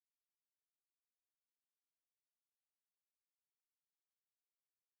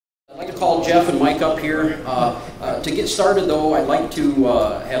I'd like to call Jeff and Mike up here. To get started though, I'd like to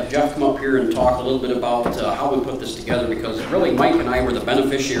have Jeff come up here and talk a little bit about how we put this together, because really Mike and I were the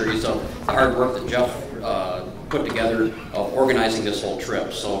beneficiaries of the hard work that Jeff put together of organizing this whole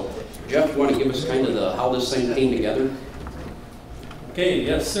trip. So Jeff, you want to give us kind of how this thing came together? Okay,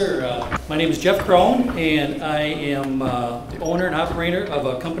 yes sir. My name is Jeff Crone, and I am the owner and operator of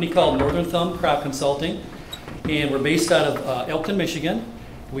a company called Northern Thumb Crop Consulting, and we're based out of Elkton, Michigan.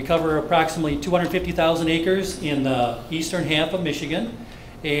 We cover approximately 250,000 acres in the eastern half of Michigan,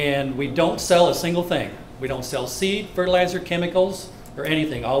 and we don't sell a single thing. We don't sell seed, fertilizer, chemicals, or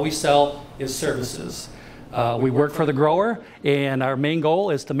anything. All we sell is services. We work for the grower, and our main goal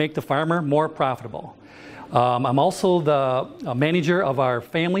is to make the farmer more profitable. I'm also the manager of our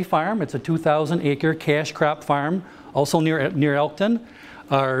family farm. It's a 2,000-acre cash crop farm, also near Elkton.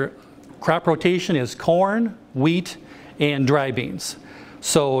 Our crop rotation is corn, wheat, and dry beans.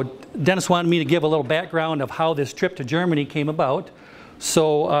 So Dennis wanted me to give a little background of how this trip to Germany came about.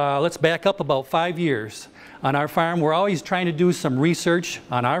 So let's back up about 5 years. On our farm, we're always trying to do some research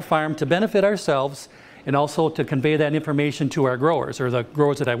on our farm to benefit ourselves and also to convey that information to our growers, or the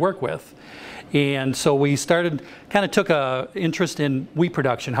growers that I work with. And so we took an interest in wheat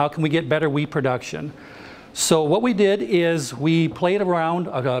production. How can we get better wheat production? So what we did is we played around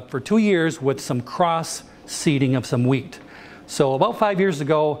for 2 years with some cross seeding of some wheat. So about 5 years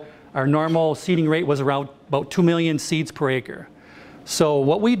ago, our normal seeding rate was around about 2 million seeds per acre. So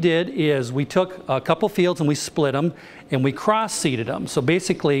what we did is we took a couple fields and we split them and we cross seeded them. So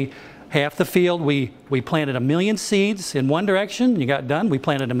basically, half the field we planted 1 million seeds in one direction. You got done. We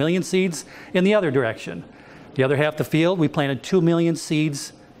planted 1 million seeds in the other direction. The other half the field we planted 2 million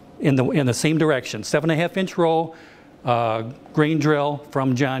seeds in the same direction. 7.5-inch row grain drill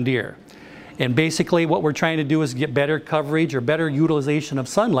from John Deere. And basically what we're trying to do is get better coverage or better utilization of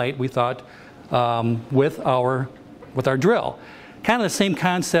sunlight, we thought, with our drill. Kind of the same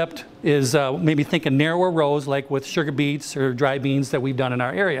concept is maybe thinking narrower rows like with sugar beets or dry beans that we've done in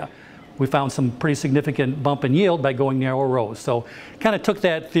our area. We found some pretty significant bump in yield by going narrow rows. So kind of took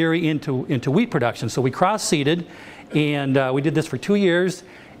that theory into wheat production. So we cross-seeded, and we did this for 2 years,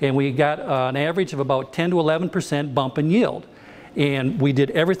 and we got an average of about 10 to 11% bump in yield. And we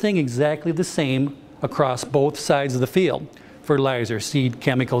did everything exactly the same across both sides of the field. Fertilizer, seed,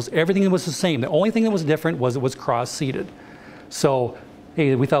 chemicals, everything was the same. The only thing that was different was it was cross-seeded. So,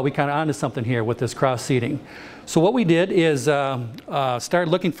 hey, we thought we kind of onto something here with this cross-seeding. So what we did is start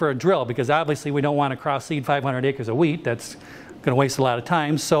looking for a drill, because obviously we don't want to cross-seed 500 acres of wheat. That's going to waste a lot of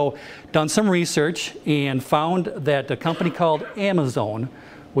time. So done some research and found that a company called Amazone,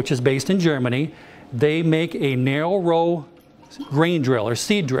 which is based in Germany, they make a narrow row grain drill or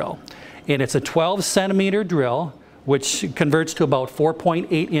seed drill, and it's a 12-centimeter drill, which converts to about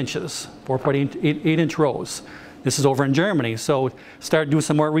 4.8 inches, 4.8-inch rows. This is over in Germany. So started doing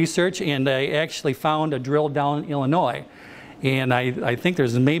some more research, and I actually found a drill down in Illinois. And I think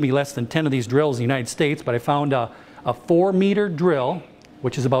there's maybe less than 10 of these drills in the United States, but I found a 4-meter drill,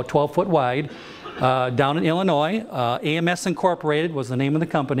 which is about 12 foot wide, down in Illinois. AMS Incorporated was the name of the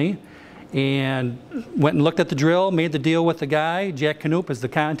company. And went and looked at the drill, made the deal with the guy. Jack Knoop is the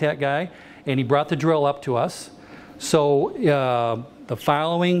contact guy, and he brought the drill up to us. So the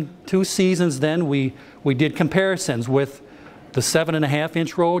following 2 seasons then, we did comparisons with the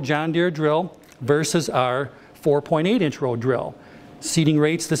 7.5-inch row John Deere drill versus our 4.8-inch row drill. Seeding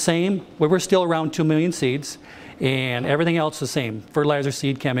rates the same. We were still around 2 million seeds, and everything else the same. Fertilizer,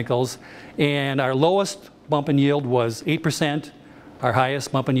 seed, chemicals. And our lowest bump in yield was 8%. Our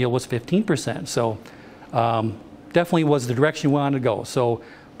highest bump in yield was 15%. So definitely was the direction we wanted to go. So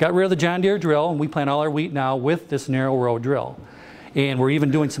got rid of the John Deere drill, and we plant all our wheat now with this narrow row drill. And we're even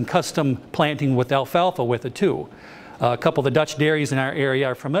doing some custom planting with alfalfa with it too. A couple of the Dutch dairies in our area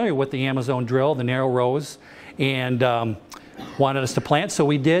are familiar with the Amazone drill, the narrow rows, and wanted us to plant, so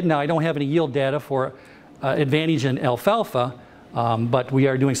we did. Now I don't have any yield data for Advantage in alfalfa, but we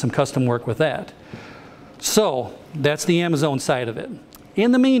are doing some custom work with that. So that's the Amazone side of it.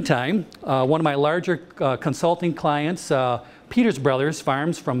 In the meantime, one of my larger consulting clients, Peters Brothers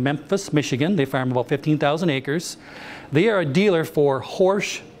Farms from Memphis, Michigan. They farm about 15,000 acres. They are a dealer for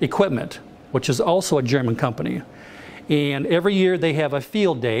Horsch Equipment, which is also a German company. And every year they have a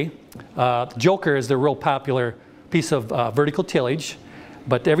field day. Joker is their real popular piece of vertical tillage.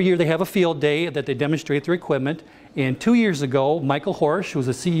 But every year they have a field day that they demonstrate their equipment. And 2 years ago, Michael Horsch, who's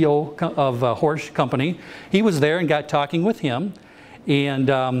the CEO of Horsch Company, he was there and got talking with him.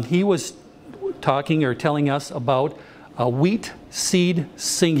 And he was talking or telling us about a wheat seed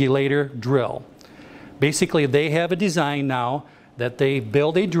singulator drill. Basically, they have a design now that they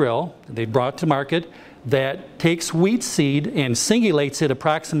build a drill, they brought to market, that takes wheat seed and singulates it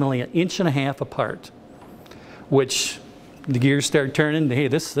approximately 1.5 inches apart, which the gears start turning. Hey,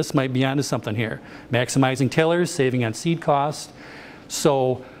 this might be onto something here. Maximizing tillers, saving on seed cost.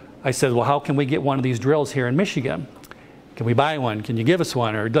 So I said, well, how can we get one of these drills here in Michigan? Can we buy one? Can you give us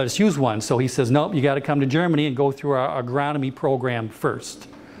one, or let us use one? So he says, nope, you got to come to Germany and go through our agronomy program first.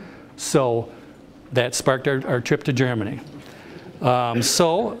 So that sparked our trip to Germany.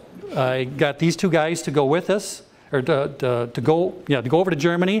 So I got these two guys to go with us, or to go over to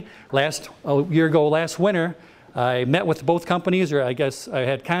Germany. A year ago, last winter, I met with both companies, or I guess I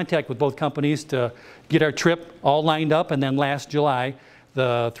had contact with both companies to get our trip all lined up. And then last July,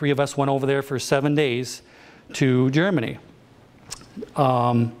 the three of us went over there for 7 days to Germany.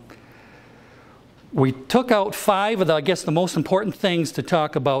 We took out 5 of the most important things to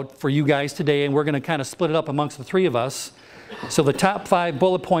talk about for you guys today, and we're going to kind of split it up amongst the 3 of us. So the top 5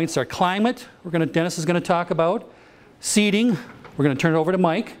 bullet points are climate, Dennis is going to talk about, seeding, we're going to turn it over to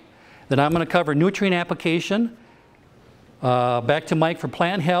Mike. Then I'm going to cover nutrient application, back to Mike for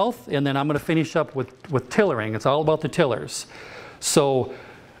plant health, and then I'm going to finish up with tillering. It's all about the tillers. So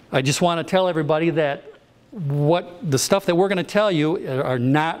I just want to tell everybody that the stuff that we're going to tell you are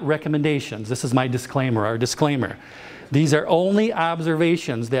not recommendations. This is my disclaimer, our disclaimer. These are only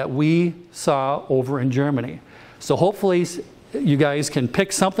observations that we saw over in Germany. So hopefully you guys can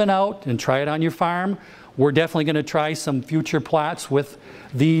pick something out and try it on your farm. We're definitely going to try some future plots with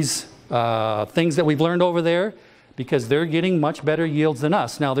these things that we've learned over there, because they're getting much better yields than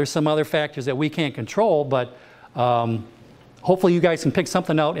us. Now there's some other factors that we can't control, but hopefully you guys can pick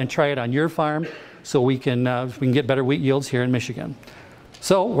something out and try it on your farm, so we can get better wheat yields here in Michigan.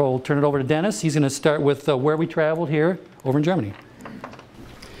 So we'll turn it over to Dennis. He's going to start with where we traveled here over in Germany.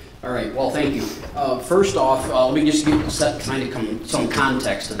 All right, well, thank you. First off, let me just set some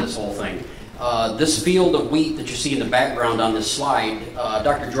context to this whole thing. This field of wheat that you see in the background on this slide,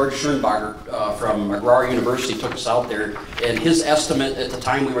 Dr. George Schönbacher from Agraria University took us out there, and his estimate at the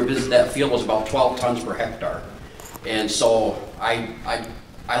time we were visiting that field was about 12 tons per hectare. And so I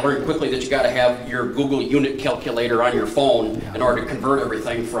learned quickly that you got to have your Google unit calculator on your phone in order to convert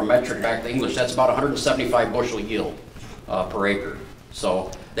everything from metric back to English. That's about 175 bushel yield per acre.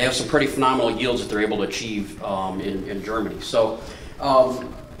 So they have some pretty phenomenal yields that they're able to achieve in Germany. So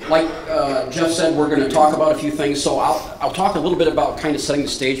like Jeff said, we're going to talk about a few things. So I'll talk a little bit about kind of setting the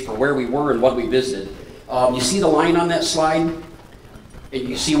stage for where we were and what we visited. You see the line on that slide? And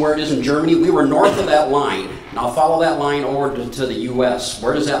you see where it is in Germany? We were north of that line. Now follow that line over to the U.S.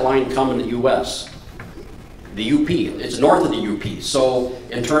 Where does that line come in the U.S.? The UP. It's north of the UP. So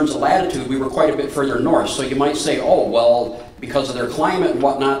in terms of latitude, we were quite a bit further north. So you might say, oh, well, because of their climate and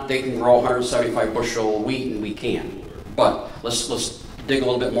whatnot, they can grow 175 bushel wheat, and we can. But let's dig a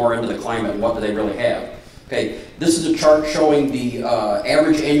little bit more into the climate and what do they really have. Okay, this is a chart showing the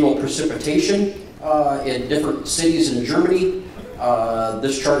average annual precipitation in different cities in Germany.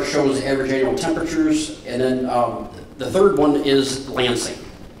 This chart shows the average annual temperatures, and then the third one is Lansing.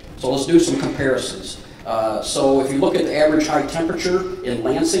 So let's do some comparisons. So if you look at the average high temperature in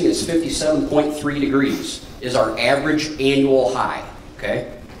Lansing, it's 57.3 degrees is our average annual high.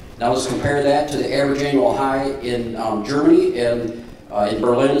 Okay. Now let's compare that to the average annual high in Germany, and in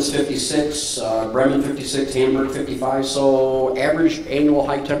Berlin it's 56, Bremen 56, Hamburg 55. So average annual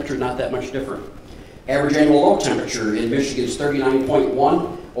high temperature not that much different. Average annual low temperature in Michigan is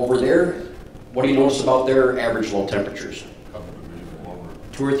 39.1. Over there, what do you notice about their average low temperatures?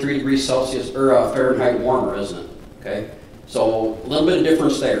 2 or 3 degrees Celsius, or Fahrenheit warmer, isn't it? Okay, so a little bit of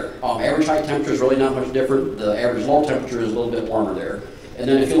difference there. Average high temperature is really not much different. The average low temperature is a little bit warmer there. And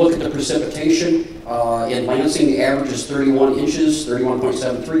then if you look at the precipitation, in Lansing, the average is 31 inches,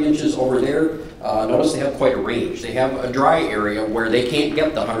 31.73 inches over there. Notice they have quite a range. They have a dry area where they can't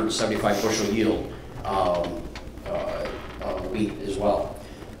get the 175 bushel yield wheat as well.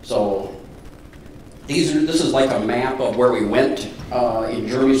 So this is like a map of where we went in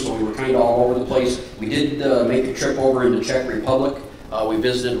Germany, so we were kind of all over the place. We did make a trip over into Czech Republic. We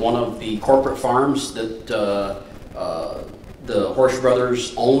visited one of the corporate farms that the Horsch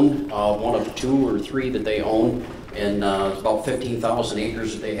brothers own, one of 2 or 3 that they own, and it's about 15,000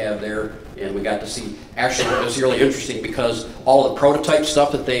 acres that they have there. And we got to see, actually it was really interesting because all the prototype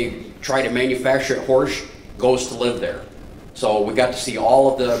stuff that they try to manufacture at Horsch goes to live there. So we got to see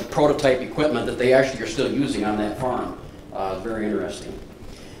all of the prototype equipment that they actually are still using on that farm. Very interesting.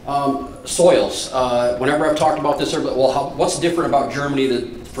 Soils. Whenever I've talked about this, well, what's different about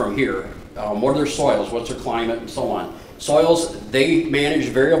Germany from here? What are their soils? What's their climate and so on? Soils, they manage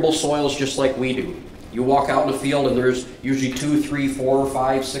variable soils just like we do. You walk out in the field and there's usually 2, 3, 4,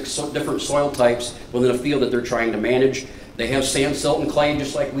 5, 6 different soil types within a field that they're trying to manage. They have sand, silt, and clay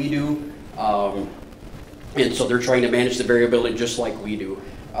just like we do. And so they're trying to manage the variability just like we do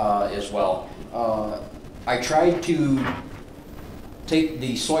as well. I tried to take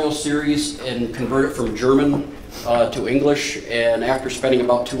the soil series and convert it from German to English, and after spending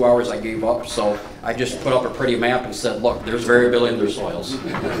about 2 hours I gave up, so I just put up a pretty map and said, look, there's variability in their soils.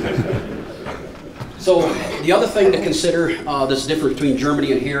 So the other thing to consider that's different between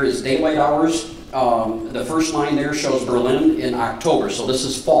Germany and here is daylight hours. The first line there shows Berlin in October, so this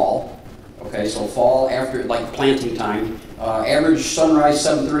is fall. Okay, so fall after, like planting time. Average sunrise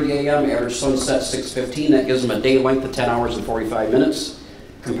 7:30 a.m., average sunset 6:15. That gives them a day length of 10 hours and 45 minutes.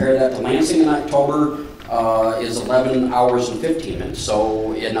 Compare that to Lansing in October is 11 hours and 15 minutes.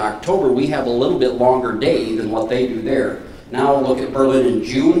 So in October, we have a little bit longer day than what they do there. Now look at Berlin in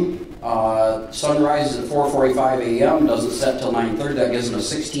June. Sunrise is at 4:45 a.m., doesn't set till 9:30. That gives them a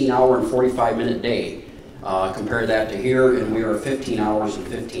 16-hour and 45-minute day. Compare that to here, and we are a 15 hours and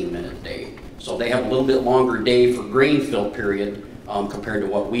 15-minute day. So they have a little bit longer day for grain fill period compared to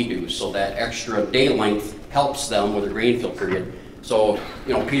what we do. So that extra day length helps them with a grain fill period. So,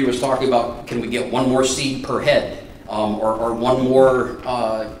 you know, Peter was talking about, can we get one more seed per head or one more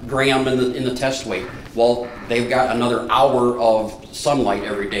gram in the test weight? Well, they've got another hour of sunlight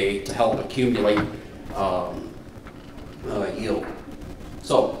every day to help accumulate yield.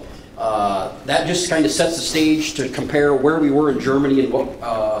 So that just kind of sets the stage to compare where we were in Germany and what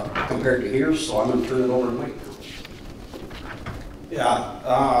compared to here. So I'm going to turn it over to Mike. Yeah,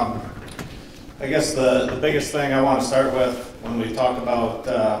 I guess the biggest thing I want to start with when we talk about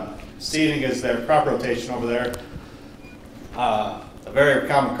seeding is their crop rotation over there. A very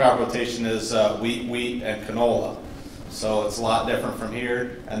common crop rotation is wheat, and canola. So it's a lot different from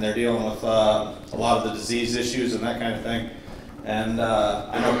here, and they're dealing with a lot of the disease issues and that kind of thing. And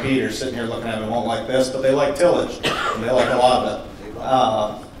I know Peter sitting here looking at me won't like this, but they like tillage, and they like a lot of it.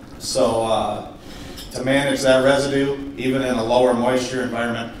 So to manage that residue, even in a lower moisture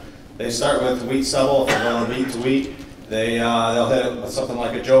environment, they start with wheat stubble. If they're going wheat to wheat, they'll hit it with something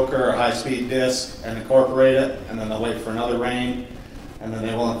like a joker or a high-speed disc and incorporate it, and then they'll wait for another rain, and then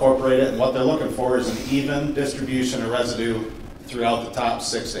they will incorporate it. And what they're looking for is an even distribution of residue throughout the top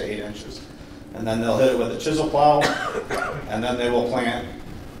 6 to 8 inches. And then they'll hit it with a chisel plow, and then they will plant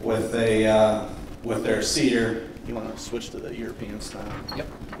with their seeder. You want to switch to the European style? Yep.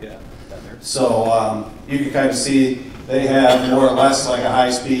 Yeah. So you can kind of see they have more or less like a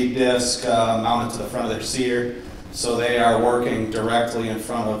high-speed disc mounted to the front of their seeder. So they are working directly in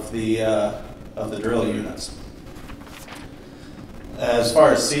front of the drill units. As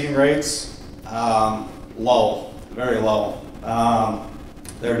far as seeding rates, low, very low.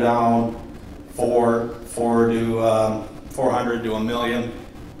 They're down 400 to 1 million.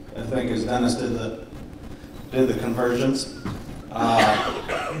 I think as Dennis did the conversions.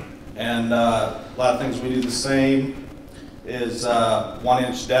 And a lot of things we do the same is 1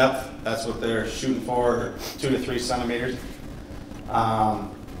 inch depth. That's what they're shooting for, 2 to 3 centimeters.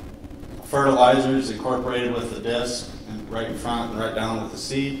 Fertilizers incorporated with the disc, and right in front and right down with the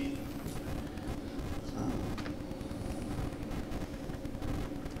seed.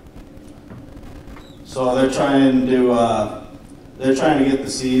 So they're trying to get the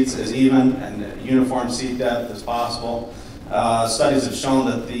seeds as even and uniform seed depth as possible. Studies have shown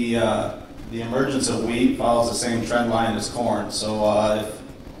that the emergence of wheat follows the same trend line as corn. So if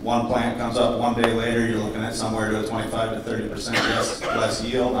one plant comes up one day later, you're looking at somewhere to a 25 to 30% less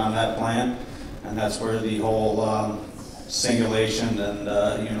yield on that plant, and that's where the whole singulation and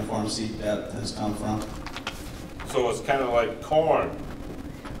uniform seed depth has come from. So it's kind of like corn.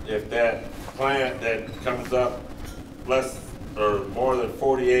 If that plant that comes up less or more than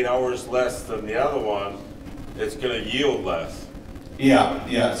 48 hours less than the other one, it's going to yield less.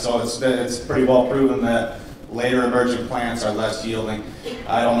 Yeah. So it's pretty well proven that later emerging plants are less yielding.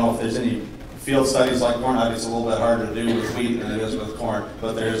 I don't know if there's any field studies like corn. It's a little bit harder to do with wheat than it is with corn,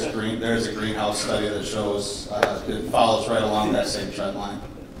 but there's a greenhouse study that shows it follows right along that same trend line.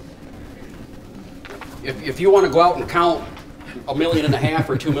 If you want to go out and count 1.5 million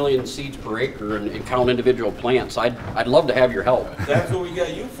or 2 million seeds per acre and count individual plants, I'd love to have your help. That's what we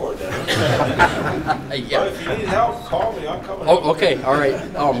got you for, Dennis. Yeah. Well, if you need help, call me. I'm coming. Oh, okay, all right.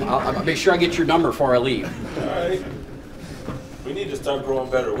 I'll make sure I get your number before I leave. All right. We need to start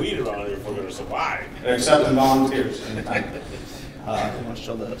growing better wheat around here if we're going to survive. They're accepting volunteers anytime. You want to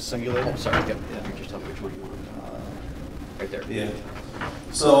show the singulator? Oh, sorry. Yep. Just tell me which one you want. Right there. Yeah.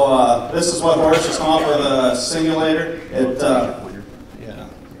 So this is what Horst has come up with, a singulator. It Yeah.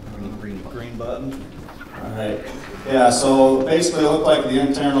 green button. All right. Yeah, so basically it looked like the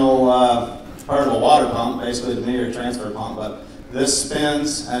internal part of a water pump, basically to me, or transfer pump, but this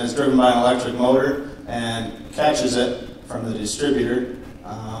spins and is driven by an electric motor and catches it from the distributor.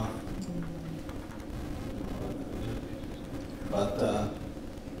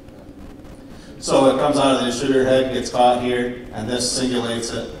 So it comes out of the distributor head, gets caught here, and this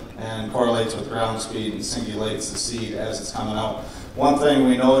singulates it and correlates with ground speed and singulates the seed as it's coming out. One thing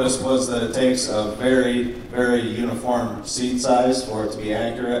we noticed was that it takes a very, very uniform seed size for it to be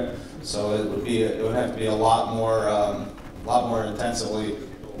accurate. So it would have to be a lot more intensively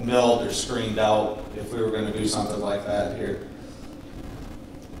milled or screened out if we were going to do something like that here.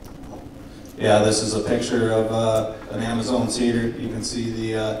 Yeah, this is a picture of an Amazon seeder. You can see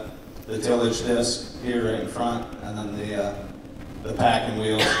the tillage disc here right in front, and then the packing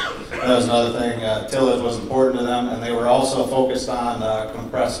wheels. That was another thing. Tillage was important to them, and they were also focused on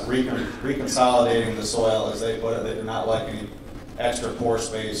reconsolidating the soil, as they put it. They did not like any extra pore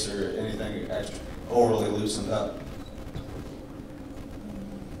space or anything extra overly loosened up.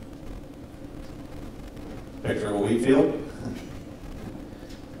 Picture of a wheat field.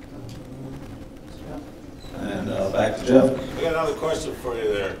 And back to Jeff. I got another question for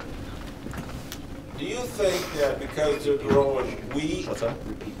you there. Do you think that because they're growing wheat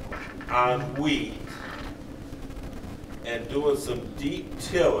on wheat and doing some deep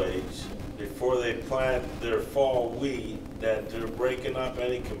tillage before they plant their fall wheat, that they're breaking up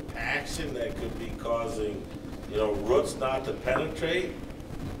any compaction that could be causing, roots not to penetrate?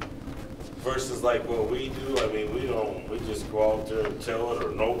 Versus like what we do, I mean, we just go out there and till it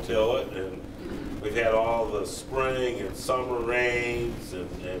or no till it, and we've had all the spring and summer rains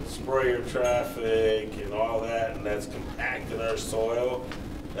and sprayer traffic and all that, and that's compacted our soil,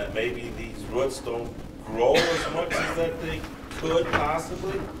 that maybe these roots don't grow as much as that they could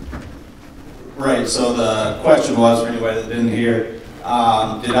possibly? Right, so the question was, for anybody that didn't hear,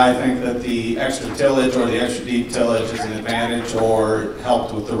 did I think that the extra tillage or the extra deep tillage is an advantage or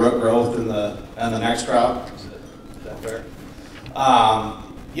helped with the root growth in the next crop? Is that fair?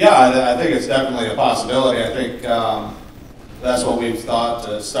 Yeah, I think it's definitely a possibility. I think that's what we've thought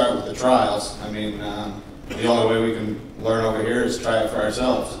to start with the trials. I mean, the only way we can learn over here is try it for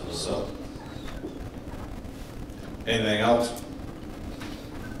ourselves. So, anything else?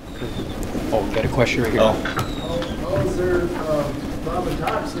 Oh, we got a question right here. How is there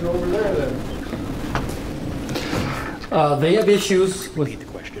vomitoxin over there then? They have issues with. Repeat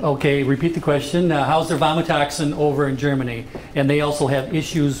the question. Okay, repeat the question. How's their vomitoxin over in Germany? And they also have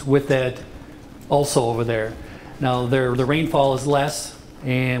issues with that also over there. Now, the rainfall is less,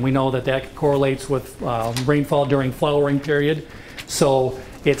 and we know that correlates with rainfall during flowering period. So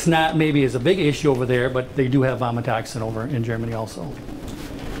it's not maybe as a big issue over there, but they do have vomitoxin over in Germany also.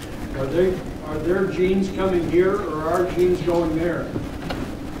 Are their genes coming here or are our genes going there?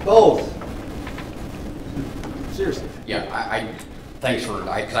 Both. Seriously. Yeah, thanks for,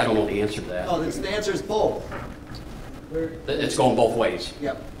 because I don't know the answer to that. Oh, the answer is both. It's going both ways.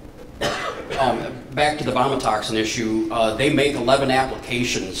 Yep. Back to the vomitoxin issue, they make 11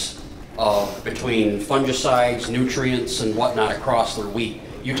 applications between fungicides, nutrients, and whatnot across their wheat.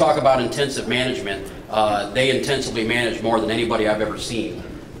 You talk about intensive management, they intensively manage more than anybody I've ever seen.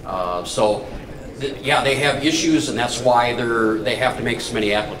 Yeah, they have issues, and that's why they have to make so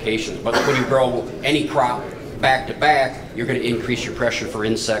many applications. But when you grow any crop back to back, you're going to increase your pressure for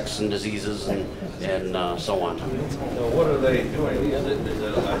insects and diseases and so on. So what are they doing? Is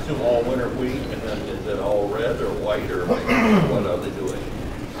it I assume all winter wheat, and then is it all red or white, or what are they doing?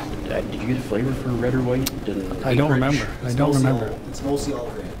 Did you get a flavor for red or white? I don't remember. It's mostly all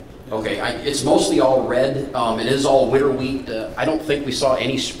red. Okay, it's mostly all red. It is all winter wheat. I don't think we saw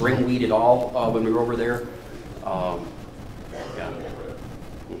any spring wheat at all when we were over there. Yeah.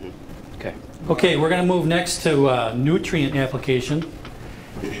 Okay. Okay, we're going to move next to nutrient application.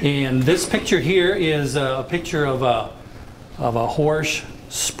 And this picture here is a picture of a Horsch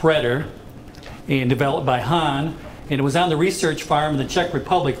spreader, and developed by Hahn. And it was on the research farm in the Czech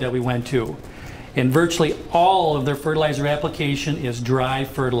Republic that we went to. And virtually all of their fertilizer application is dry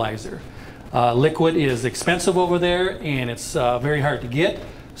fertilizer. Liquid is expensive over there, and it's very hard to get.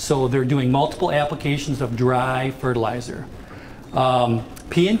 So they're doing multiple applications of dry fertilizer.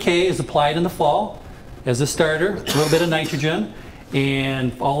 P&K is applied in the fall as a starter, a little bit of nitrogen,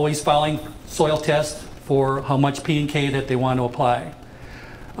 and always following soil tests for how much P&K that they want to apply.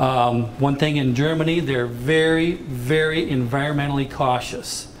 One thing in Germany, they're very, very environmentally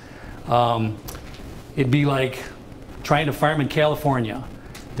cautious. It'd be like trying to farm in California.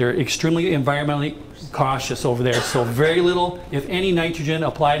 They're extremely environmentally cautious over there. So very little, if any, nitrogen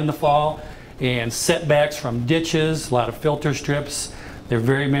applied in the fall, and setbacks from ditches, a lot of filter strips. They're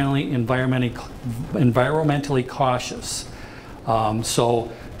very environmentally cautious.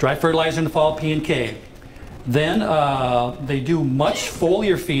 So dry fertilizer in the fall, P&K. Then they do much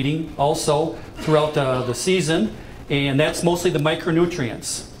foliar feeding also throughout the season, and that's mostly the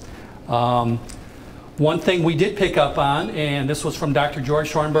micronutrients. One thing we did pick up on, and this was from Dr.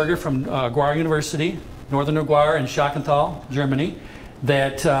 George Schornberger from Gwar University, Northern Gwar in Schachenthal, Germany,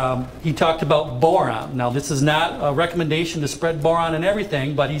 that he talked about boron. Now, this is not a recommendation to spread boron and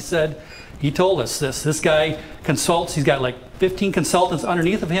everything, but he told us this. This guy consults, he's got like 15 consultants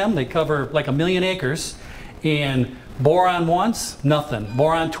underneath of him. They cover like 1 million acres. And boron once, nothing.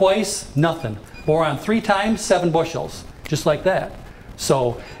 Boron twice, nothing. Boron 3 times, 7 bushels, just like that.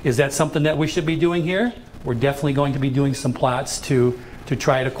 So is that something that we should be doing here? We're definitely going to be doing some plots to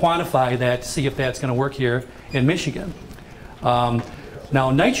try to quantify that, see if that's going to work here in Michigan.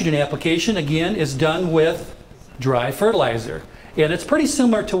 Now, nitrogen application, again, is done with dry fertilizer. And it's pretty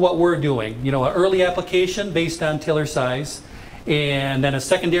similar to what we're doing. You know, an early application based on tiller size, and then a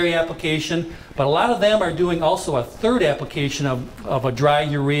secondary application. But a lot of them are doing also a third application of a dry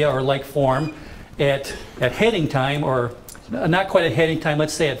urea or like form at heading time, or not quite at heading time,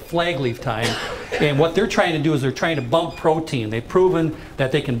 let's say at flag leaf time. And what they're trying to do is they're trying to bump protein. They've proven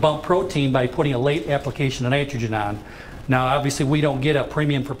that they can bump protein by putting a late application of nitrogen on. Now, obviously, we don't get a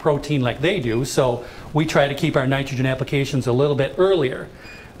premium for protein like they do, so we try to keep our nitrogen applications a little bit earlier.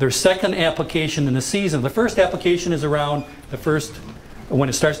 Their second application in the season, the first application is around when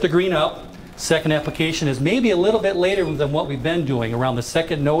it starts to green up. Second application is maybe a little bit later than what we've been doing, around the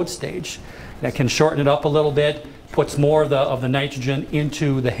second node stage. That can shorten it up a little bit, puts more of the nitrogen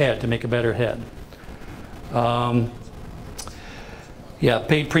into the head to make a better head. Yeah,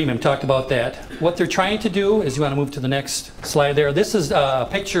 paid premium, talked about that. What they're trying to do is, you want to move to the next slide there. This is a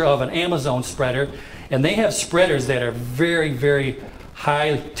picture of an Amazon spreader, and they have spreaders that are very, very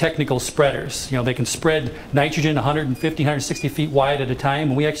high technical spreaders. You know, they can spread nitrogen 150, 160 feet wide at a time,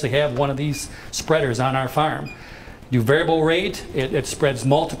 and we actually have one of these spreaders on our farm. Do variable rate, it spreads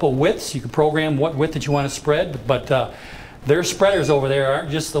multiple widths. You can program what width that you want to spread, but their spreaders over there aren't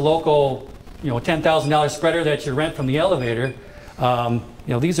just the local, you know, $10,000 spreader that you rent from the elevator. You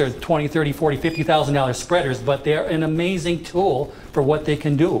know, these are $20, $30, $40, $50,000 spreaders, but they're an amazing tool for what they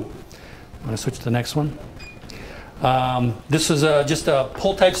can do. I'm going to switch to the next one. This is just a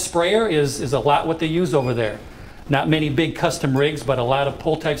pull type sprayer is a lot what they use over there. Not many big custom rigs, but a lot of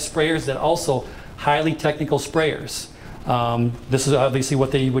pull type sprayers that also highly technical sprayers. This is obviously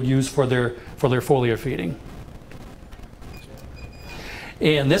what they would use for their foliar feeding.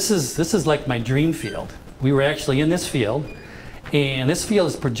 And this is like my dream field. We were actually in this field, and this field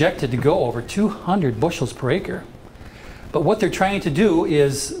is projected to go over 200 bushels per acre. But what they're trying to do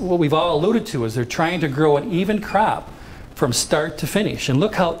is, what we've all alluded to, is they're trying to grow an even crop from start to finish. And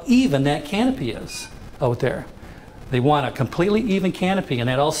look how even that canopy is out there. They want a completely even canopy, and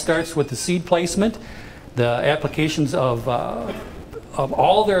that all starts with the seed placement, the applications of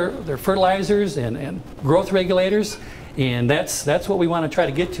all their fertilizers and growth regulators, and that's what we want to try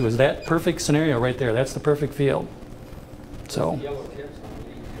to get to, is that perfect scenario right there. That's the perfect field. So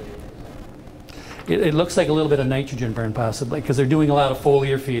it looks like a little bit of nitrogen burn possibly, because they're doing a lot of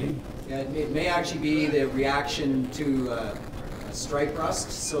foliar feeding. Yeah, it may actually be the reaction to stripe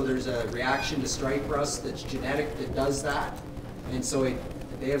rust. So there's a reaction to stripe rust that's genetic that does that, and so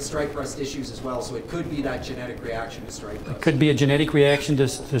they have stripe rust issues as well. So it could be that genetic reaction to stripe rust. It could be a genetic reaction to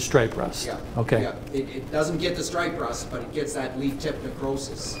stripe rust. Yeah. Okay. Yeah. It doesn't get the stripe rust, but it gets that leaf tip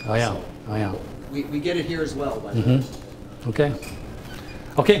necrosis. Oh yeah. So Oh yeah. we get it here as well. By the way. Okay.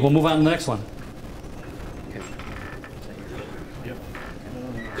 Okay, we'll move on to the next one.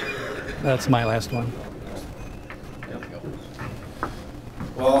 That's my last one.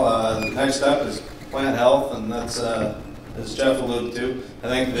 Well, the next step is plant health, and that's, as Jeff alluded to, I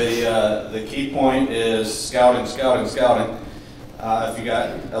think the key point is scouting. If you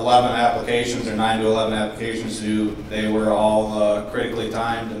got 11 applications or 9 to 11 applications due, they were all critically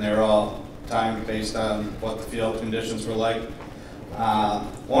timed, and they were all timed based on what the field conditions were like.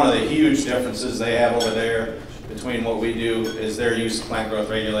 One of the huge differences they have over there between what we do is their use of plant growth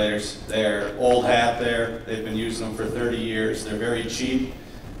regulators. They're old hat there. They've been using them for 30 years. They're very cheap,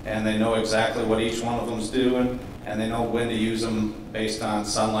 and they know exactly what each one of them is doing, and they know when to use them based on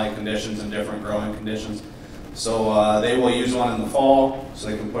sunlight conditions and different growing conditions. So they will use one in the fall, so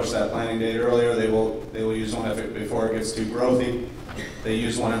they can push that planting date earlier. They will use one before it gets too growthy. They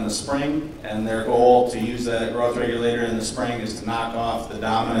use one in the spring, and their goal to use that growth regulator in the spring is to knock off the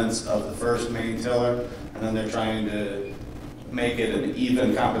dominance of the first main tiller, and then they're trying to make it an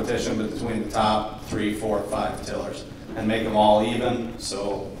even competition between the top 3, 4, 5 tillers and make them all even,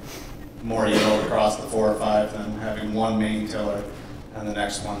 so more yield across the 4 or 5 than having one main tiller and the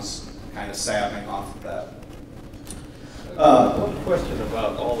next one's kind of sapping off of that. One question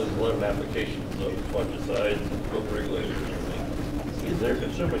about all these 11 applications of fungicides and growth regulators and everything. Is there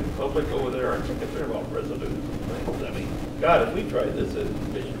consuming public over there? Aren't you concerned about residues and things? I mean, God, if we tried this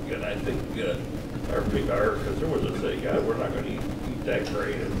in Michigan, I think our consumers would say, God, we're not going to eat that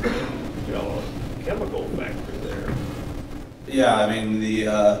great. It's, you know, a chemical factory there. Yeah, I mean,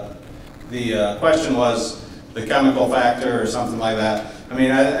 the question was the chemical factor or something like that. I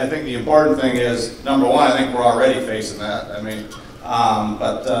mean, I think the important thing is, number one, I think we're already facing that. I mean,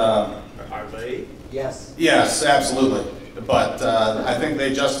 Are they? Yes. yes, absolutely. But I think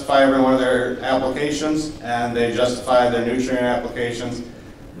they justify every one of their applications, and they justify their nutrient applications.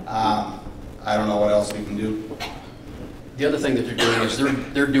 I don't know what else we can do. The other thing that they're doing is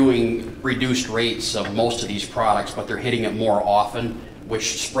they're doing reduced rates of most of these products, but they're hitting it more often,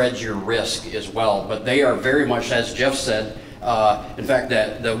 which spreads your risk as well. But they are very much, as Jeff said, in fact,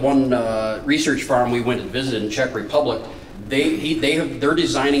 that the one research farm we went and visited in Czech Republic, they're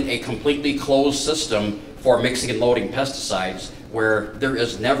designing a completely closed system for mixing and loading pesticides, where there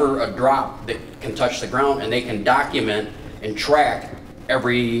is never a drop that can touch the ground, and they can document and track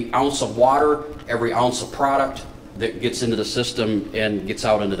every ounce of water, every ounce of product that gets into the system and gets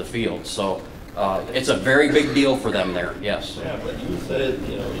out into the field. So it's a very big deal for them there, yes. Yeah, but you said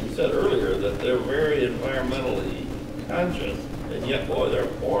earlier that they're very environmentally conscious, and yet, boy, they're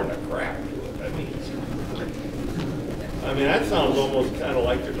pouring the crap to it. I mean, that sounds almost kind of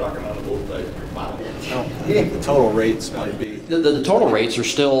like you're talking out of both sides of your mouth. The total rates might be. The total rates are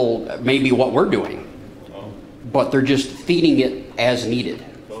still maybe what we're doing, but they're just feeding it as needed.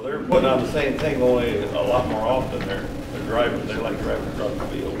 So they're putting on the same thing, only a lot more often. They're driving, they like driving across the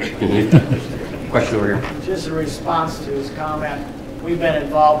field. Question over here. Just a response to his comment, we've been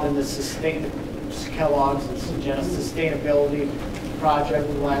involved in the Kellogg's and sustainability project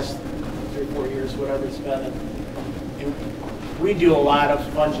in the last 3 or 4 years, whatever it's been. And we do a lot of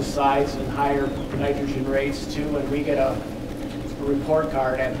fungicides and higher nitrogen rates too, and we get a report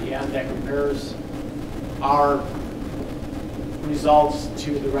card at the end that compares our results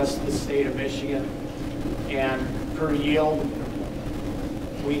to the rest of the state of Michigan. And per yield,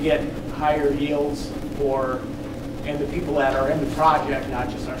 we get higher yields and the people that are in the project, not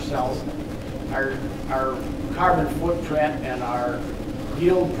just ourselves, our carbon footprint and our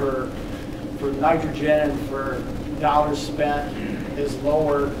yield for nitrogen and for dollars spent is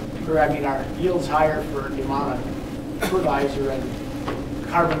lower, our yield's higher for the amount of fertilizer and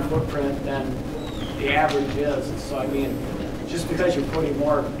carbon footprint than the average is. So I mean, just because you're putting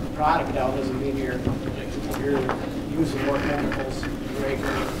more product out doesn't mean you're using more chemicals, you're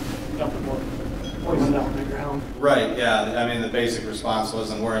dumping more poison out in the ground. Right, yeah, I mean, the basic response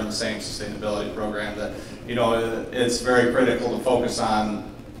was, and we're in the same sustainability program, that, you know, it's very critical to focus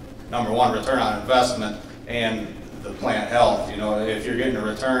on, number one, return on investment and the plant health. You know, if you're getting a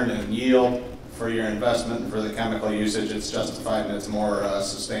return in yield for your investment and for the chemical usage, it's justified and it's more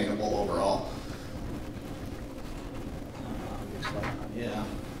sustainable overall. Yeah.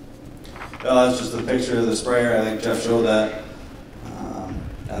 That's just a picture of the sprayer. I think Jeff showed that.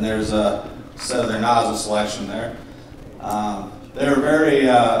 And there's a set of their nozzle selection there. They're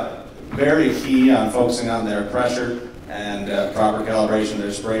very key on focusing on their pressure and proper calibration of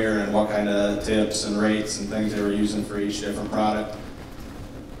their sprayer and what kind of tips and rates and things they were using for each different product.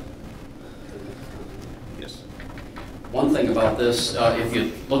 Yes. One thing about this, if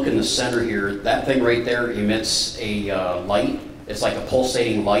you look in the center here, that thing right there emits a light. It's like a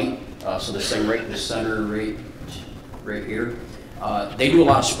pulsating light. So this thing right in the center, right here. They do a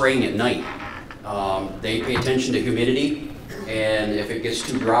lot of spraying at night. They pay attention to humidity, and if it gets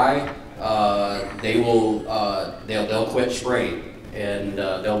too dry, they'll quit spraying, and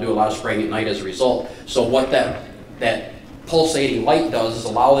they'll do a lot of spraying at night as a result. So what that pulsating light does is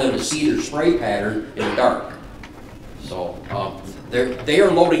allow them to see their spray pattern in the dark. So they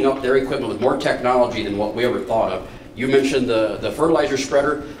are loading up their equipment with more technology than what we ever thought of. You mentioned the fertilizer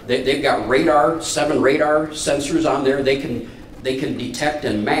spreader. They've got 7 radar sensors on there. They can detect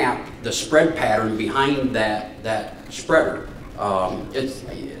and map the spread pattern behind that spreader. It's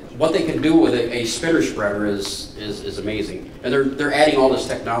what they can do with a spinner spreader is amazing, and they're adding all this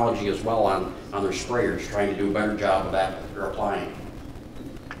technology as well on their sprayers, trying to do a better job of that they're applying.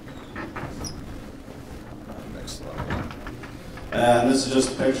 Next slide. And this is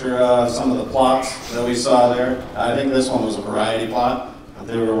just a picture of some of the plots that we saw there. I think this one was a variety plot that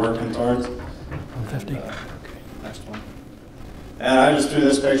they were working towards. 150. Next one. And I just threw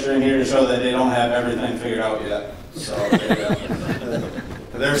this picture in here to show that they don't have everything figured out yet. So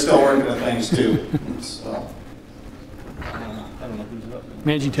they're still working on things too. So I don't know who's up.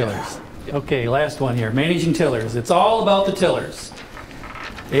 Managing tillers. Okay, last one here. Managing tillers. It's all about the tillers.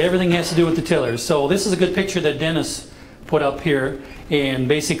 Everything has to do with the tillers. So this is a good picture that Dennis put up here, and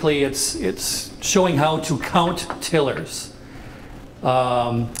basically it's showing how to count tillers. There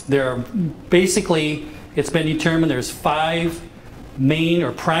are basically, it's been determined there's 5 main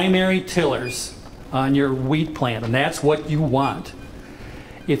or primary tillers on your wheat plant, and that's what you want.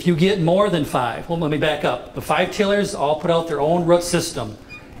 If you get more than 5, well, let me back up. The 5 tillers all put out their own root system,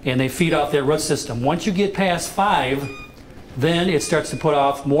 and they feed off their root system. Once you get past 5, then it starts to put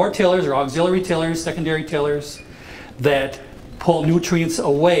off more tillers or auxiliary tillers, secondary tillers, that pull nutrients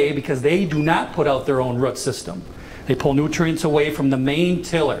away because they do not put out their own root system. They pull nutrients away from the main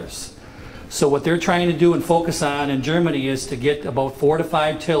tillers. So what they're trying to do and focus on in Germany is to get about 4 to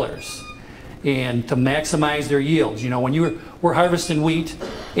 5 tillers and to maximize their yields. You know, when we're harvesting wheat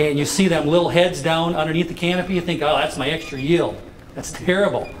and you see them little heads down underneath the canopy, you think, oh, that's my extra yield. That's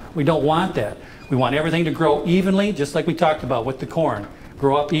terrible. We don't want that. We want everything to grow evenly, just like we talked about with the corn.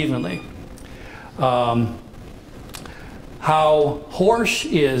 Grow up evenly. How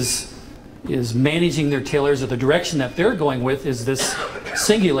Horsch is managing their tillers, or the direction that they're going with, is this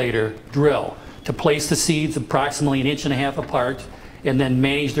singulator drill to place the seeds approximately 1.5 inches apart and then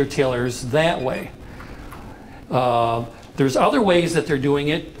manage their tillers that way. There's other ways that they're doing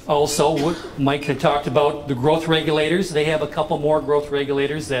it also. Mike had talked about the growth regulators. They have a couple more growth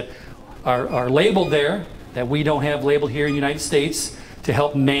regulators that are labeled there that we don't have labeled here in the United States to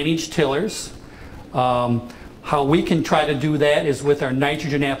help manage tillers. How we can try to do that is with our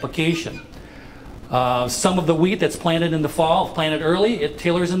nitrogen application. Some of the wheat that's planted in the fall, planted early, it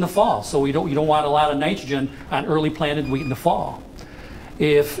tillers in the fall. So you don't want a lot of nitrogen on early planted wheat in the fall.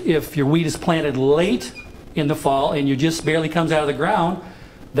 If your wheat is planted late in the fall and you just barely comes out of the ground,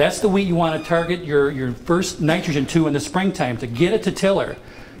 that's the wheat you want to target your first nitrogen to in the springtime, to get it to tiller,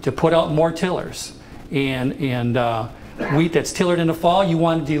 to put out more tillers. And wheat that's tillered in the fall, you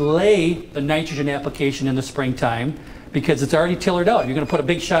want to delay the nitrogen application in the springtime because it's already tillered out. You're going to put a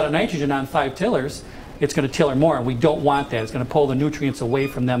big shot of nitrogen on 5 tillers, it's going to tiller more, and we don't want that. It's going to pull the nutrients away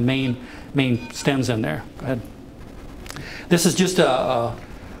from them main stems in there. Go ahead. This is just a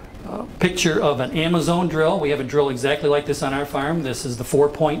picture of an Amazon drill. We have a drill exactly like this on our farm. This is the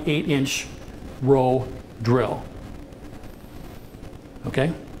 4.8-inch row drill.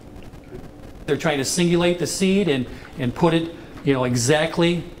 Okay? They're trying to singulate the seed and put it, you know,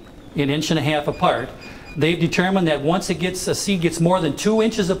 exactly 1.5 inches apart. They've determined that once a seed gets more than 2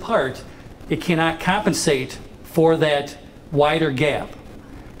 inches apart, it cannot compensate for that wider gap.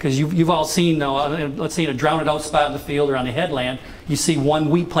 Because you've all seen, let's say in a drowned out spot in the field or on the headland, you see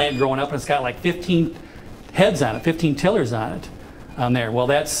one wheat plant growing up and it's got like 15 heads on it, 15 tillers on it on there. Well,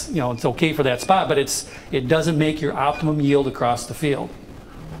 that's, you know, it's okay for that spot, but it doesn't make your optimum yield across the field.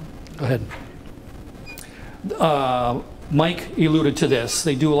 Go ahead. Mike alluded to this.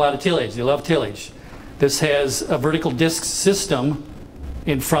 They do a lot of tillage. They love tillage. This has a vertical disc system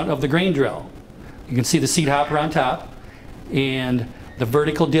in front of the grain drill. You can see the seed hopper on top, and the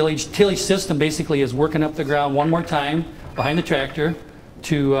vertical tillage system basically is working up the ground one more time behind the tractor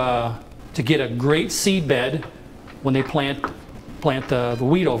to get a great seed bed when they plant the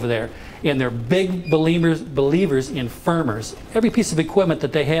wheat over there. And they're big believers in firmers. Every piece of equipment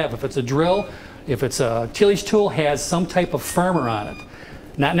that they have, if it's a drill, if it's a tillage tool, has some type of firmer on it.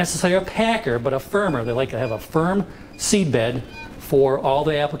 Not necessarily a packer, but a firmer. They like to have a firm seed bed for all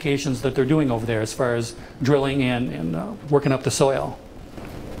the applications that they're doing over there as far as drilling and working up the soil.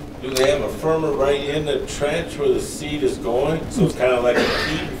 Do they have a firmer right in the trench where the seed is going? So it's kind of like a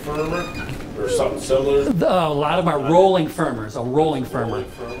peat firmer or something similar? A lot of them are rolling firmers, a rolling firmer.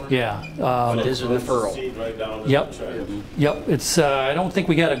 Yeah. It is in the furrow. Seed right down in Yep. the trench. Yep. It's. I don't think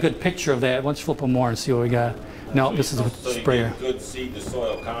we got a good picture of that. Why don't you flip them more and see what we got? No, this is a So you sprayer. get good seed to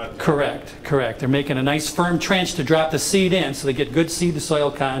soil contact. Correct. They're making a nice firm trench to drop the seed in so they get good seed to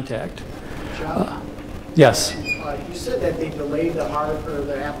soil contact. John, Yes. you said that they delayed the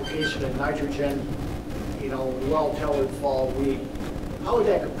application of nitrogen, you know, well-tillered fall wheat. How would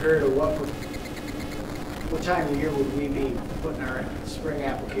that compare to what what time of year would we be putting our spring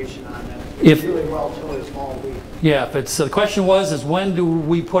application on then? If- Really well tillers fall wheat. Yeah, if it's, so the question was, when do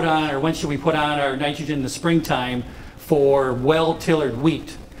we put on, or when should we put on our nitrogen in the springtime for well-tillered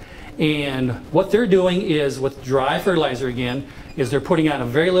wheat? And what they're doing is, with dry fertilizer again, is they're putting on a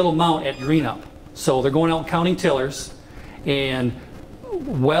very little amount at green up. So they're going out and counting tillers, and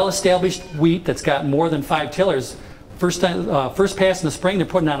well-established wheat that's got more than 5 tillers, first pass in the spring, they're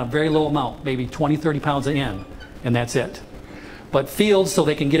putting on a very low amount, maybe 20, 30 pounds of N, and that's it. But fields, so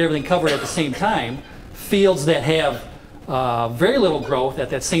they can get everything covered at the same time, fields that have very little growth, at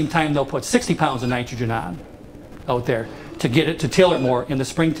that same time they'll put 60 pounds of nitrogen on out there to get it to till it more in the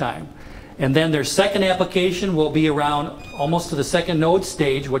springtime. And then their second application will be around almost to the second node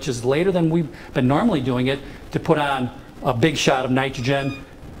stage, which is later than we've been normally doing it, to put on a big shot of nitrogen,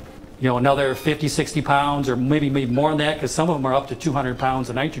 you know, another 50, 60 pounds, or maybe more than that, because some of them are up to 200 pounds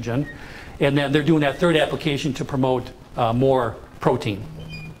of nitrogen. And then they're doing that third application to promote more protein.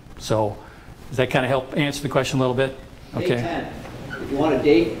 So does that kind of help answer the question a little bit? May 10th. If you want a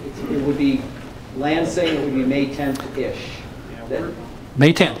date, it would be, land saying it would be May 10th-ish.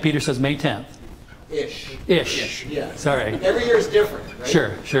 May 10th. Peter says May 10th. Ish. Ish. Yeah. Sorry. Every year is different, right?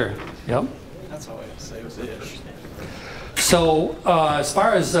 Sure, sure. Yep. That's all I have to say was ish. So as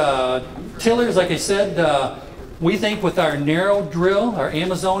far as tillers, like I said, we think with our narrow drill, our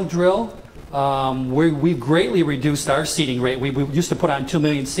Amazon drill, we've greatly reduced our seeding rate. We used to put on 2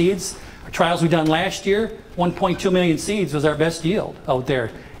 million seeds. Our trials we done last year, 1.2 million seeds was our best yield out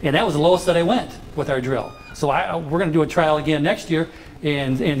there. And that was the lowest that I went with our drill. So we're going to do a trial again next year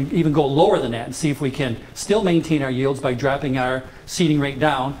and even go lower than that and see if we can still maintain our yields by dropping our seeding rate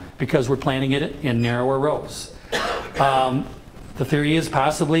down, because we're planting it in narrower rows. The theory is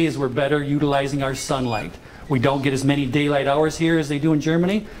possibly we're better utilizing our sunlight. We don't get as many daylight hours here as they do in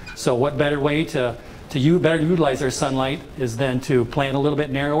Germany. So what better way to better utilize our sunlight is then to plant a little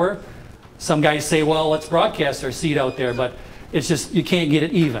bit narrower. Some guys say, well, let's broadcast our seed out there, but it's just, you can't get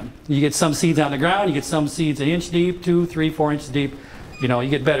it even. You get some seeds on the ground, you get some seeds an inch deep, 2, 3, 4 inches deep. You know, you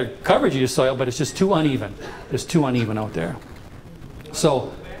get better coverage of your soil, but it's just too uneven. It's too uneven out there.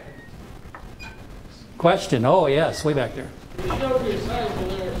 So, question, oh yes, way back there. You showed me the size of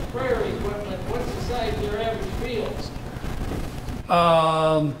their sprayer equipment. What's the size of their average fields?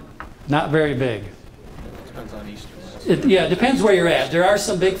 Not very big. Depends on Easter. Yeah, it depends where you're at. There are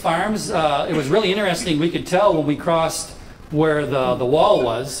some big farms. It was really interesting. We could tell when we crossed where the wall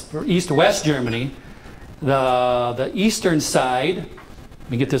was, for east-west Germany, the eastern side, let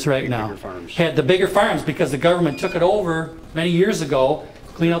me get this right now, had the bigger farms because the government took it over many years ago,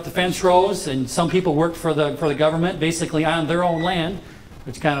 cleaned out the fence rows, and some people worked for the government basically on their own land,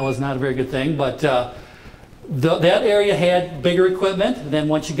 which kind of was not a very good thing. But that area had bigger equipment. And then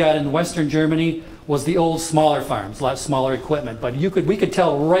once you got in western Germany was the old smaller farms, a lot smaller equipment. But we could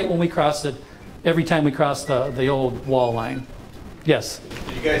tell right when we crossed it, every time we crossed the old wall line. Yes?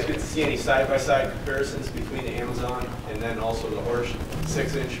 Did you guys get to see any side-by-side comparisons between the Amazon and then also the Horsch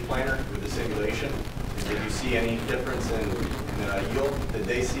 6-inch planter with the simulation? Did you see any difference in yield? Did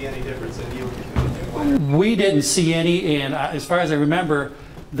they see any difference in yield between the two planters? We didn't see any, and as far as I remember,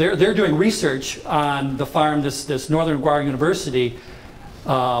 they're doing research on the farm, this Northern Guar University,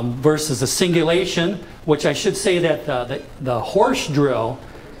 versus the singulation, which I should say that the Horsch drill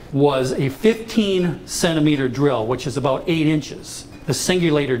was a 15-centimeter drill, which is about 8 inches. The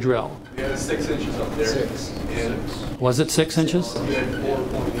singulator drill. We had 6 inches up there. 6. Was it 6 inches? We had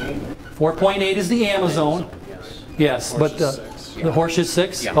 4.8. 4.8 is the Amazon. Yes, but the Horsch is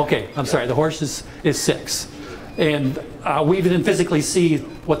 6? Yeah. Okay, I'm sorry, the Horsch is 6. And we didn't physically see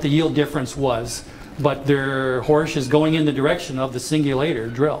what the yield difference was, but their Horsch is going in the direction of the singulator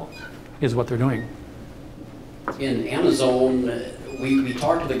drill, is what they're doing. In Amazon, we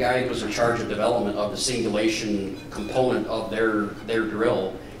talked to the guy who was in charge of development of the singulation component of their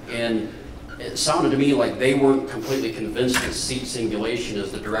drill, and it sounded to me like they weren't completely convinced that seed singulation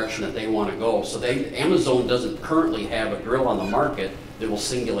is the direction that they want to go. So Amazon doesn't currently have a drill on the market that will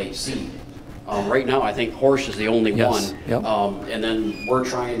singulate seed. Right now, I think Horsch is the only one. Yep. And then we're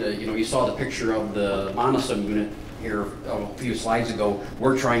trying to, you saw the picture of the Monosum unit here a few slides ago.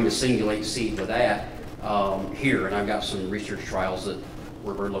 We're trying to singulate seed with that here, and I've got some research trials that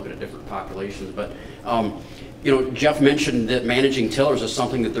we're looking at different populations. But Jeff mentioned that managing tillers is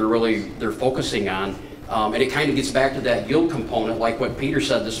something that they're focusing on, and it kind of gets back to that yield component, like what Peter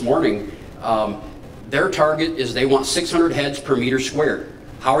said this morning. Their target is they want 600 heads per meter squared.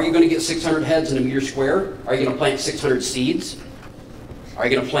 How are you going to get 600 heads in a meter square? Are you going to plant 600 seeds? Are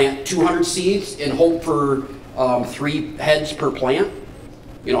you going to plant 200 seeds and hope for 3 heads per plant?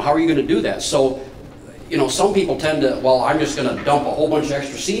 How are you going to do that? So, you know, some people tend to, well, I'm just gonna dump a whole bunch of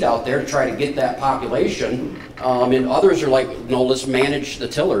extra seed out there to try to get that population. And others are like, no, let's manage the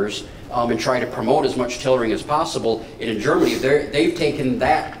tillers and try to promote as much tillering as possible. And in Germany, they've taken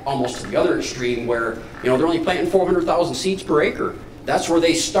that almost to the other extreme where, you know, they're only planting 400,000 seeds per acre. That's where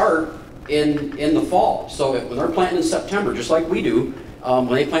they start in the fall. So when they're planting in September, just like we do,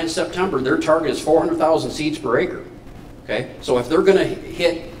 when they plant in September, their target is 400,000 seeds per acre. Okay, so if they're gonna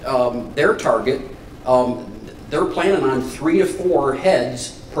hit their target, they're planning on 3 to 4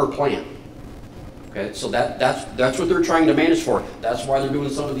 heads per plant. Okay, so that's what they're trying to manage for. That's why they're doing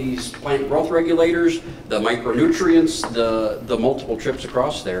some of these plant growth regulators, the micronutrients, the multiple trips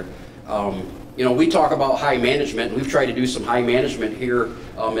across there. You know, we talk about high management. We've tried to do some high management here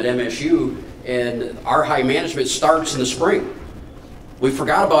at MSU, and our high management starts in the spring. We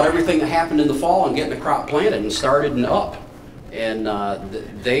forgot about everything that happened in the fall and getting the crop planted and started and up. And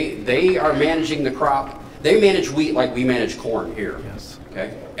they are managing the crop. They manage wheat like we manage corn here. Yes.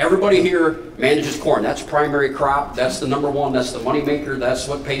 Okay. Everybody here manages corn. That's primary crop. That's the number one. That's the money maker. That's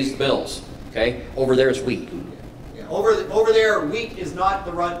what pays the bills. Okay. Over there it's wheat. Yeah, over there, wheat is not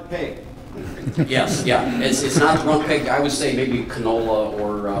the runt pig. Yes. Yeah. It's not the runt pig. I would say maybe canola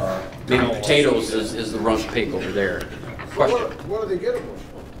or maybe potatoes is the runt pig over there. Question. What do they get a bushel?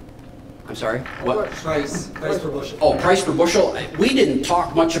 I'm sorry? What? Price per bushel. Oh, price per bushel. We didn't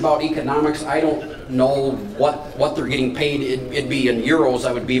talk much about economics. I don't know what they're getting paid. It'd be in euros,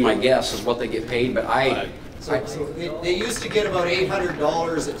 I would be my guess, is what they get paid. But So they used to get about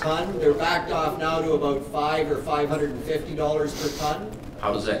 $800 a ton. They're backed off now to about $500 or $550 per ton.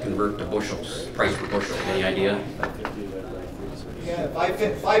 How does that convert to bushels? Price per bushel? Any idea? Yeah,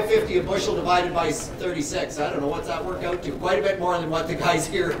 550 a bushel divided by 36. I don't know what's that work out to. Quite a bit more than what the guys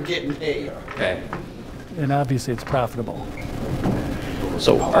here are getting paid. Okay. And obviously it's profitable.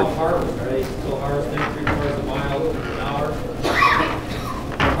 So How about harvest? Are they still harvesting 3/4 of a mile an hour?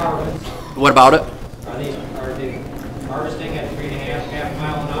 Harvest. what about it? Are they harvesting at 3.5 half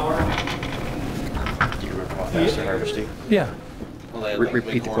mile an hour? Do you remember how fast they're harvesting? Yeah.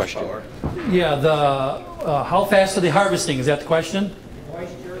 Repeat the question. Yeah, how fast are they harvesting? Is that the question?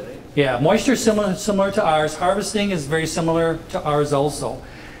 Moisture? Yeah, moisture is similar to ours. Harvesting is very similar to ours also.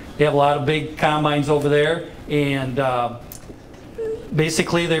 They have a lot of big combines over there, and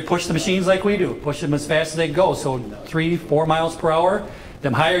basically they push the machines like we do. Push them as fast as they go, so 3-4 miles per hour.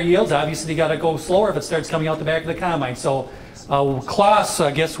 Them higher yields, obviously they got to go slower if it starts coming out the back of the combine. So Klaas,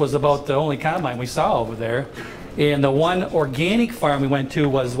 I guess, was about the only combine we saw over there. And the one organic farm we went to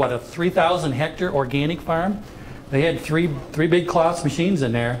was, what, a 3,000 hectare organic farm? They had three big Klaas machines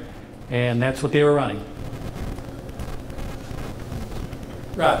in there, and that's what they were running.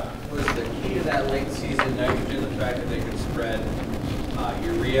 Rod? Was the key to that late season nitrogen the fact that they could spread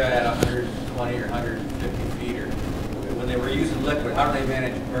urea at 120 or 150 feet? Or when they were using liquid, how do they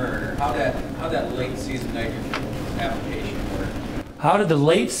manage burn? Or how that late season nitrogen application work? How did the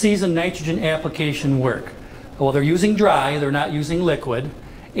late season nitrogen application work? Well, they're using dry, they're not using liquid,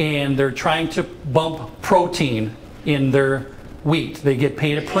 and they're trying to bump protein in their wheat. They get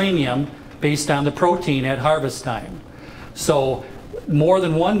paid a premium based on the protein at harvest time. So more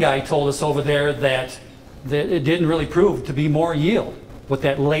than one guy told us over there that it didn't really prove to be more yield with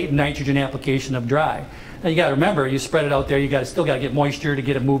that late nitrogen application of dry. Now you got to remember, you spread it out there, you still got to get moisture to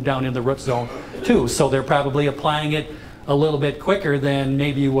get it moved down in the root zone too. So they're probably applying it a little bit quicker than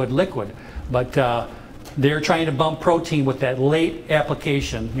maybe you would liquid. But they're trying to bump protein with that late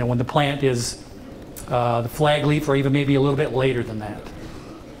application, you know, when the plant is the flag leaf, or even maybe a little bit later than that.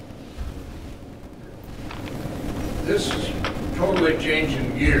 This is totally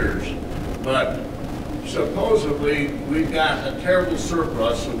changing gears, but supposedly we've got a terrible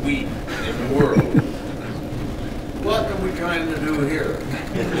surplus of wheat in the world. What are we trying to do here?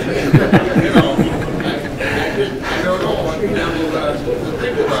 You know, I don't know what to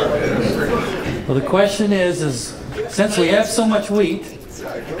think about this. Well, the question is since we have so much wheat,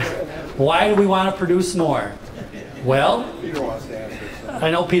 why do we want to produce more? Well, I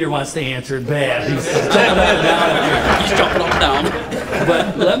know Peter wants to answer it bad. He's jumping up and down. He's jumping up and down.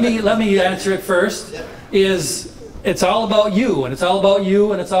 But let me answer it first. It's all about you, and it's all about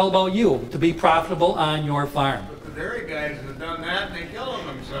you, and it's all about you to be profitable on your farm. But the dairy guys have done that, and they're killing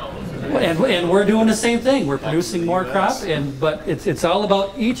themselves. And we're doing the same thing. We're producing more crop, but it's all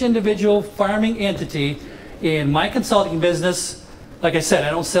about each individual farming entity. In my consulting business, like I said, I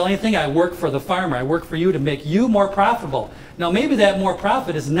don't sell anything. I work for the farmer. I work for you to make you more profitable. Now, maybe that more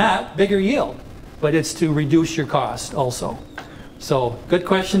profit is not bigger yield, but it's to reduce your cost also. So, good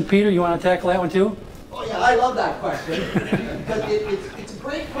question, Peter. You want to tackle that one too? Oh yeah, I love that question because it's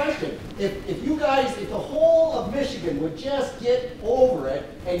great question. If you guys, if the whole of Michigan would just get over it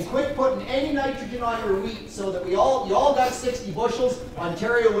and quit putting any nitrogen on your wheat so that you all got 60 bushels,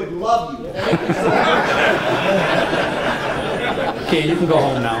 Ontario would love you. Thank you so much. Okay, you can go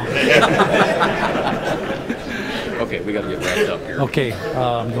home now. Okay, we got to get wrapped up here. Okay,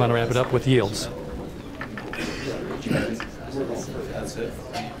 you want to wrap it up with yields? That's it.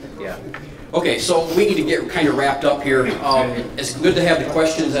 Yeah. Okay, so we need to get kind of wrapped up here. It's good to have the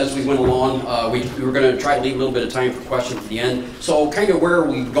questions as we went along. We were going to try to leave a little bit of time for questions at the end. So kind of where are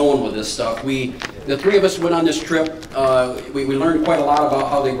we going with this stuff? The three of us went on this trip. We learned quite a lot about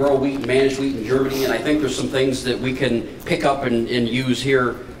how they grow wheat and manage wheat in Germany, and I think there's some things that we can pick up and use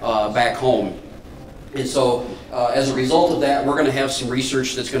here back home. And so as a result of that, we're going to have some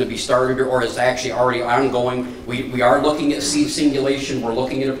research that's going to be started or is actually already ongoing. We are looking at seed singulation. We're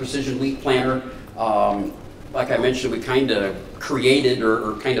looking at a precision wheat planter. Like I mentioned, we kind of created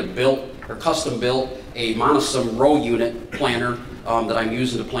or kind of built or custom built a monosome row unit planter that I'm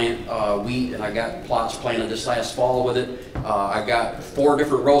using to plant wheat, and I got plots planted this last fall with it. I've got 4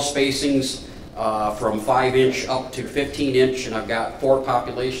 different row spacings. From 5-inch up to 15-inch, and I've got 4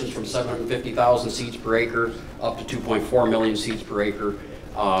 populations from 750,000 seeds per acre up to 2.4 million seeds per acre.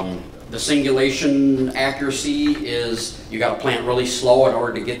 The singulation accuracy is you got to plant really slow in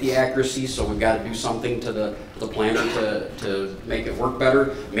order to get the accuracy, so we've got to do something to the planter to make it work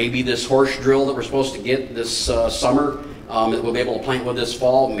better. Maybe this horse drill that we're supposed to get this summer that we'll be able to plant with this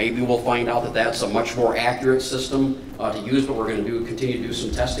fall, maybe we'll find out that that's a much more accurate system to use, but we're going to continue to do some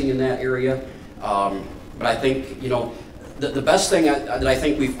testing in that area. But I think, you know, the best thing that I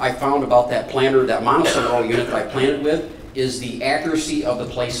think I found about that planter, that monosome row unit that I planted with, is the accuracy of the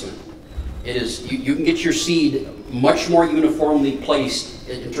placement. It is, you can get your seed much more uniformly placed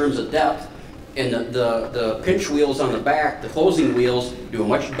in terms of depth, and the pinch wheels on the back, the closing wheels, do a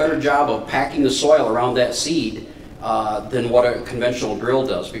much better job of packing the soil around that seed than what a conventional drill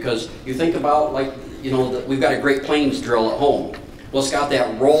does. Because you think about, like, you know, we've got a Great Plains drill at home. Well, it's got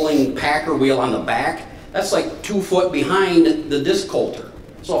that rolling packer wheel on the back. That's like 2 foot behind the disc coulter.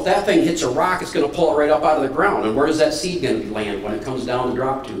 So if that thing hits a rock, it's going to pull it right up out of the ground. And where does that seed going to land when it comes down the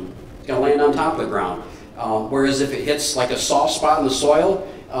drop tube? It's going to land on top of the ground. Whereas if it hits like a soft spot in the soil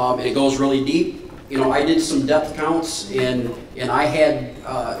and it goes really deep, you know, I did some depth counts and I had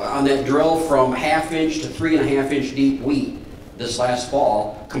on that drill from 1/2 inch to 3.5 inch deep wheat this last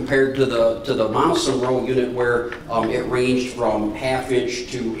fall, compared to the monosome row unit where it ranged from 1/2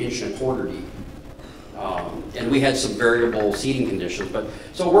 inch to 1.25 inch deep. And we had some variable seeding conditions. But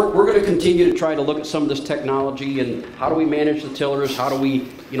so we're going to continue to try to look at some of this technology and how do we manage the tillers, how do we,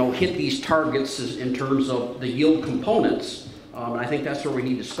 you know, hit these targets in terms of the yield components. And I think that's where we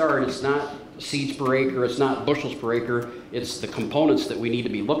need to start. It's not seeds per acre, it's not bushels per acre, it's the components that we need to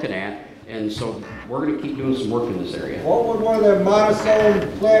be looking at. And so we're going to keep doing some work in this area. What would one of the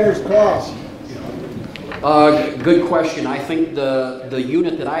monosome planters cost? Good question. I think the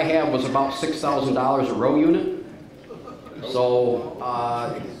unit that I have was about $6,000 a row unit. So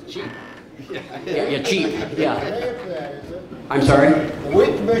cheap. Yeah, cheap. Yeah. I'm sorry. The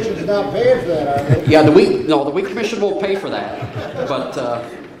Wheat Commission is not paying for that, are they? Yeah, the Wheat Commission won't pay for that. But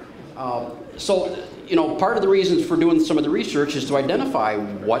so, you know, part of the reasons for doing some of the research is to identify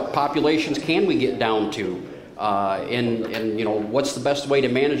what populations can we get down to. And you know, what's the best way to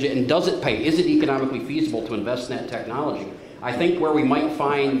manage it, and does it pay? Is it economically feasible to invest in that technology? I think where we might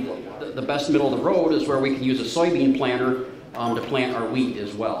find the best middle of the road is where we can use a soybean planter to plant our wheat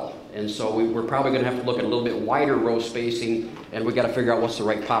as well. And so we're probably going to have to look at a little bit wider row spacing, and we've got to figure out what's the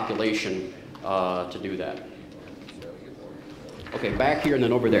right population to do that. Okay, back here and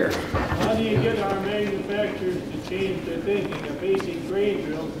then over there. How do you get our manufacturers to change their thinking? A basic grain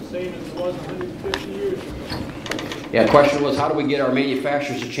drill is the same as it was 150 years ago. Yeah, the question was, how do we get our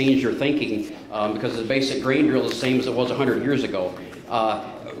manufacturers to change their thinking? Because the basic grain drill is the same as it was 100 years ago.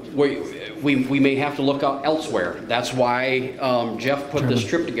 We may have to look out elsewhere. That's why Jeff put this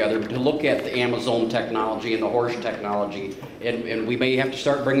trip together, to look at the Amazon technology and the horse technology. And we may have to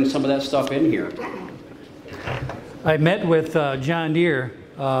start bringing some of that stuff in here. I met with John Deere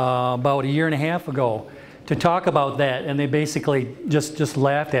about 1.5 years ago to talk about that, and they basically just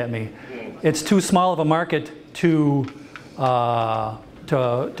laughed at me. It's too small of a market to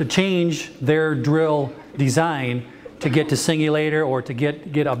change their drill design to get to singulator or to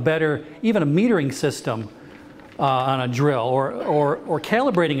get a better, even a metering system on a drill or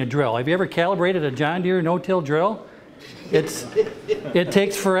calibrating a drill. Have you ever calibrated a John Deere no-till drill? It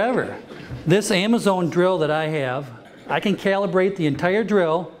takes forever. This Amazon drill that I have, I can calibrate the entire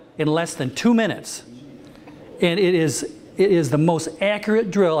drill in less than 2 minutes. And it it is the most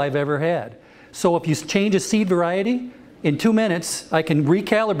accurate drill I've ever had. So if you change a seed variety, in 2 minutes, I can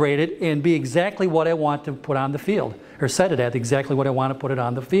recalibrate it and be exactly what I want to put on the field, or set it at exactly what I want to put it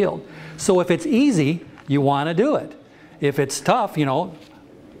on the field. So if it's easy, you want to do it. If it's tough, you know,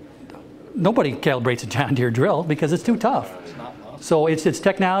 nobody calibrates a John Deere drill because it's too tough. So it's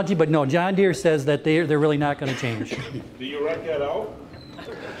technology, but no, John Deere says that they're really not going to change. Do you rent that out?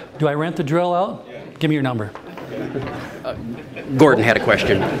 Do I rent the drill out? Yeah. Give me your number. Gordon had a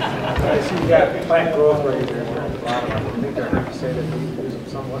question. I see you got plant growth regulators at the bottom. I think I heard you say that we use them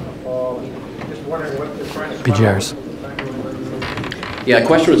somewhat in the fall. Just wondering what the trying to PGRs. Yeah, the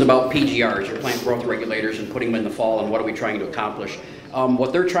question was about PGRs, your plant growth regulators, and putting them in the fall, and what are we trying to accomplish?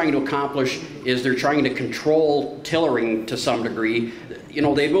 What they're trying to accomplish is they're trying to control tillering to some degree. You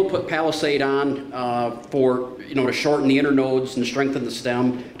know, they will put Palisade on for, you know, to shorten the internodes and strengthen the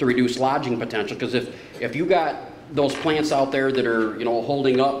stem to reduce lodging potential. Because if you got those plants out there that are, you know,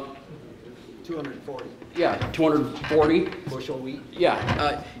 holding up 240 yeah, 240 bushel wheat.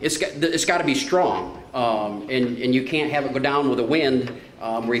 Yeah, it's got to be strong, and you can't have it go down with a wind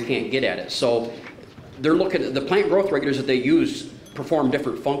where you can't get at it. So they're looking at the plant growth regulators that they use perform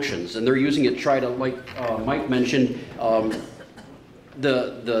different functions, and they're using it to try to, like Mike mentioned,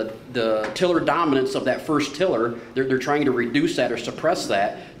 the tiller dominance of that first tiller. They're trying to reduce that or suppress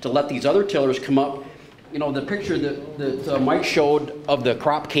that to let these other tillers come up. You know, the picture that Mike showed of the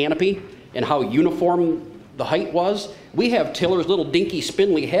crop canopy and how uniform the height was. We have tillers, little dinky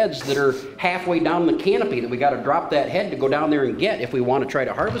spindly heads that are halfway down the canopy that we got to drop that head to go down there and get if we want to try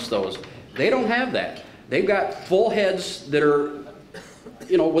to harvest those. They don't have that. They've got full heads that are,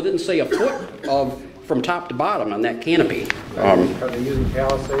 you know, within say a foot of from top to bottom on that canopy. Are they using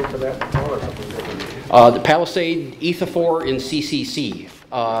Palisade for that or something different? The Palisade, Ethafor, and CCC.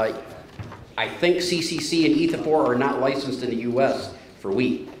 I think CCC and Ethafor are not licensed in the U.S. for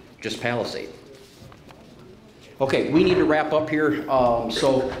wheat, just Palisade. Okay, we need to wrap up here.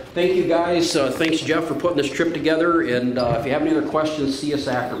 So thank you guys. Thanks, Jeff, for putting this trip together. And if you have any other questions, see us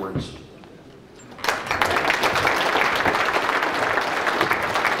afterwards.